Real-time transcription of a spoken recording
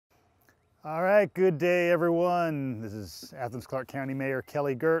All right, good day everyone. This is Athens-Clarke County Mayor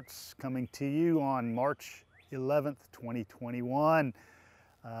Kelly Girtz coming to you on March 11th, 2021.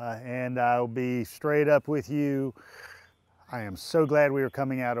 And I'll be straight up with you. I am so glad we are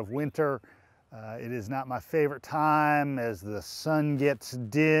coming out of winter. It is not my favorite time as the sun gets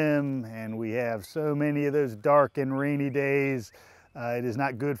dim and we have so many of those dark and rainy days. It is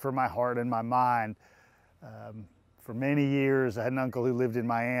not good for my heart and my mind. For many years, I had an uncle who lived in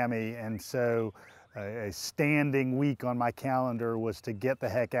Miami, and so a standing week on my calendar was to get the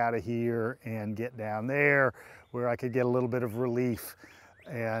heck out of here and get down there where I could get a little bit of relief.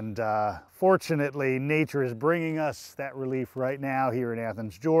 And fortunately, nature is bringing us that relief right now here in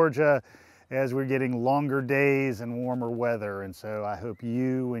Athens, Georgia, as we're getting longer days and warmer weather. And so I hope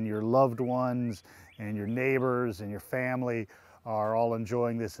you and your loved ones and your neighbors and your family are all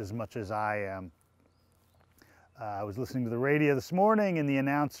enjoying this as much as I am. I was listening to the radio this morning and the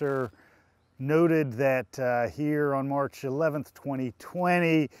announcer noted that here on March 11th,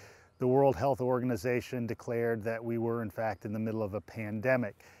 2020, the World Health Organization declared that we were in fact in the middle of a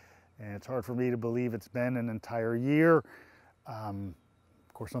pandemic. And it's hard for me to believe it's been an entire year. Of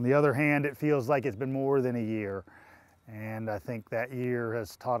course, on the other hand, it feels like it's been more than a year. And I think that year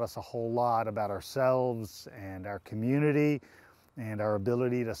has taught us a whole lot about ourselves and our community and our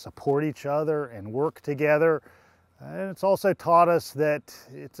ability to support each other and work together. And it's also taught us that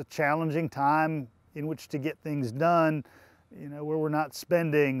it's a challenging time in which to get things done, where we're not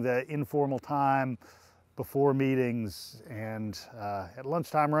spending the informal time before meetings and at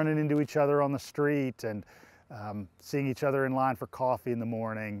lunchtime running into each other on the street and seeing each other in line for coffee in the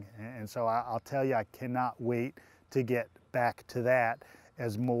morning. And so I'll tell you, I cannot wait to get back to that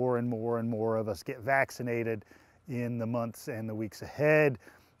as more and more and more of us get vaccinated in the months and the weeks ahead.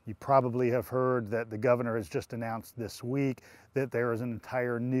 You probably have heard that the governor has just announced this week that there is an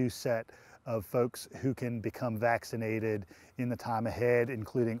entire new set of folks who can become vaccinated in the time ahead,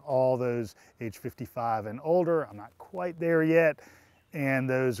 including all those age 55 and older. I'm not quite there yet, and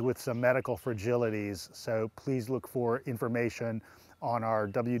those with some medical fragilities. So please look for information on our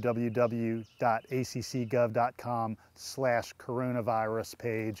www.ACCGov.com/coronavirus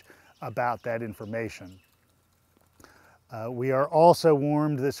page about that information. We are also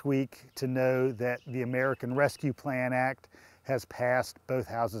warned this week to know that the American Rescue Plan Act has passed both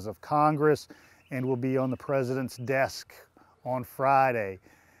houses of Congress and will be on the President's desk on Friday.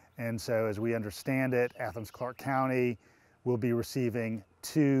 And so as we understand it, Athens-Clarke County will be receiving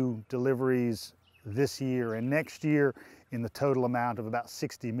 2 deliveries this year and next year in the total amount of about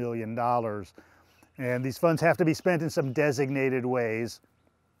 $60 million. And these funds have to be spent in some designated ways.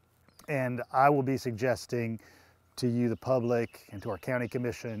 And I will be suggesting to you, the public, and to our county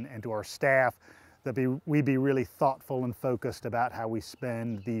commission and to our staff that we be really thoughtful and focused about how we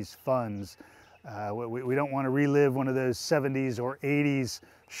spend these funds. We don't want to relive one of those 70s or 80s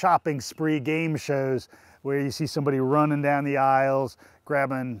shopping spree game shows where you see somebody running down the aisles,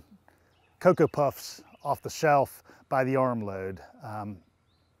 grabbing Cocoa Puffs off the shelf by the armload.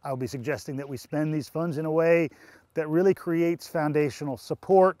 I'll be suggesting that we spend these funds in a way that really creates foundational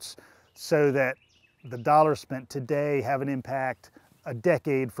supports so that the dollars spent today have an impact a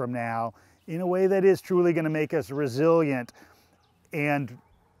decade from now in a way that is truly going to make us resilient and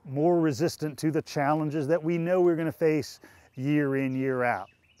more resistant to the challenges that we know we're going to face year in, year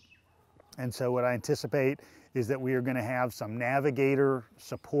out. And so what I anticipate is that we are going to have some navigator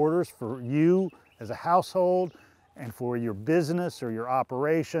supporters for you as a household and for your business or your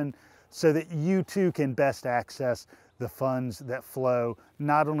operation so that you too can best access the funds that flow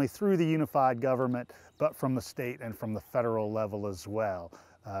not only through the unified government, but from the state and from the federal level as well.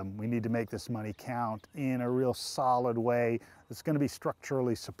 We need to make this money count in a real solid way that's going to be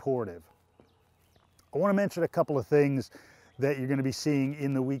structurally supportive. I want to mention a couple of things that you're going to be seeing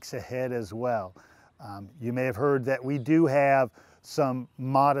in the weeks ahead as well. You may have heard that we do have some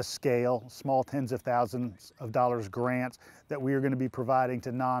modest scale, small tens of thousands of dollars grants that we are going to be providing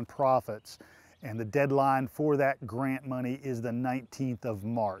to nonprofits. And the deadline for that grant money is the 19th of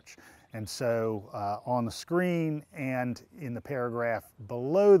March. And so on the screen and in the paragraph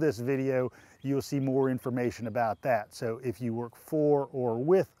below this video, you'll see more information about that. So if you work for or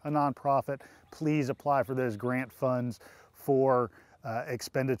with a nonprofit, please apply for those grant funds for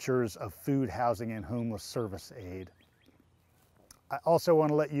expenditures of food, housing, and homeless service aid. I also want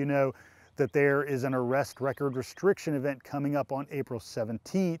to let you know that there is an arrest record restriction event coming up on April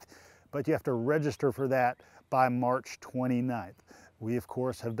 17th. But you have to register for that by March 29th. We, of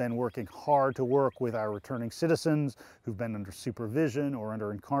course, have been working hard to work with our returning citizens who've been under supervision or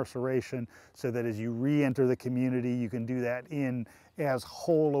under incarceration, so that as you re-enter the community, you can do that in as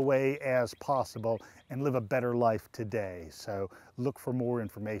whole a way as possible and live a better life today. So look for more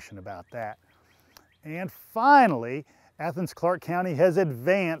information about that. And finally, Athens-Clarke County has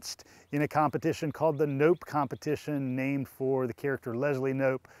advanced in a competition called the Knope competition, named for the character Leslie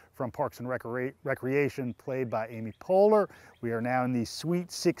Knope from Parks and Recreation, played by Amy Poehler. We are now in the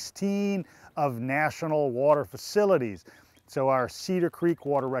Sweet 16 of national water facilities. So our Cedar Creek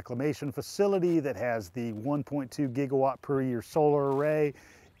Water Reclamation Facility that has the 1.2 gigawatt per year solar array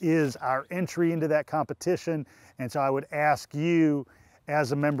is our entry into that competition. And so I would ask you,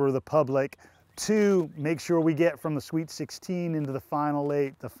 as a member of the public, to make sure we get from the Sweet 16 into the Final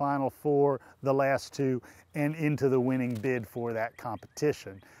 8, the Final 4, the last 2, and into the winning bid for that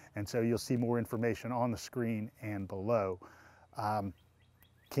competition. And so you'll see more information on the screen and below.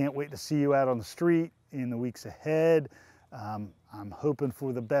 Can't wait to see you out on the street in the weeks ahead. I'm hoping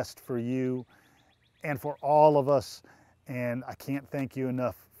for the best for you and for all of us, and I can't thank you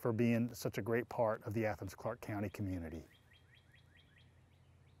enough for being such a great part of the Athens-Clarke County community.